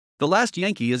The Last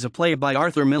Yankee is a play by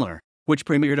Arthur Miller, which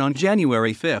premiered on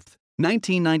January 5,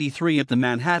 1993 at the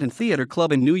Manhattan Theater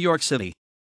Club in New York City.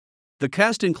 The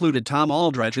cast included Tom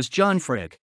Aldredge as John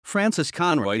Frick, Frances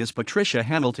Conroy as Patricia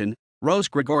Hamilton, Rose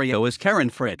Gregorio as Karen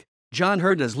Frick, John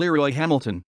Hurd as Leroy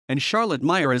Hamilton, and Charlotte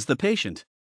Maier as the patient.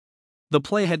 The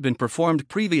play had been performed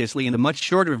previously in a much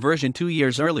shorter version 2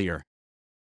 years earlier.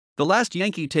 The Last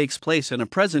Yankee takes place in a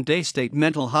present-day state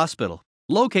mental hospital,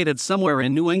 located somewhere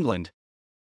in New England.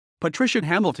 Patricia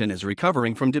Hamilton is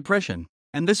recovering from depression,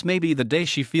 and this may be the day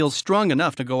she feels strong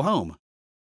enough to go home.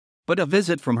 But a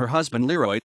visit from her husband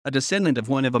Leroy, a descendant of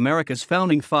one of America's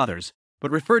founding fathers, but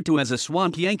referred to as a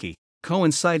swamp Yankee,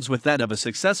 coincides with that of a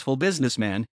successful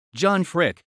businessman, John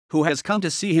Frick, who has come to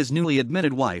see his newly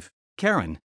admitted wife,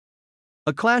 Karen.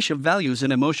 A clash of values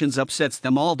and emotions upsets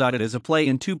them all. It is a play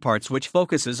in 2 parts which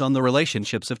focuses on the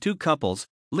relationships of 2 couples,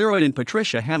 Leroy and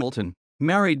Patricia Hamilton,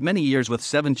 married many years with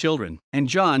 7 children, and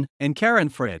John and Karen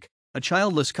Frick, a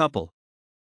childless couple.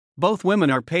 Both women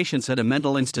are patients at a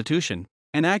mental institution,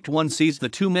 and Act 1 sees the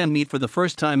 2 men meet for the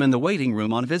first time in the waiting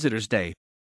room on Visitors' Day.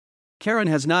 Karen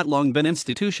has not long been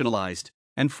institutionalized,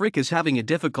 and Frick is having a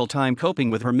difficult time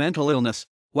coping with her mental illness,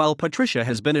 while Patricia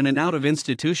has been in and out of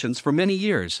institutions for many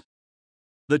years.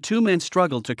 The 2 men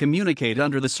struggle to communicate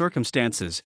under the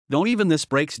circumstances, though even this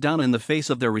breaks down in the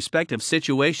face of their respective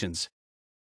situations.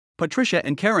 Patricia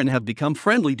and Karen have become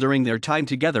friendly during their time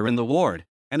together in the ward,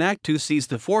 and Act 2 sees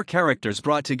the 4 characters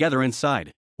brought together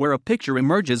inside, where a picture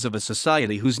emerges of a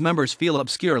society whose members feel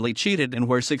obscurely cheated and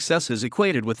where success is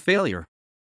equated with failure.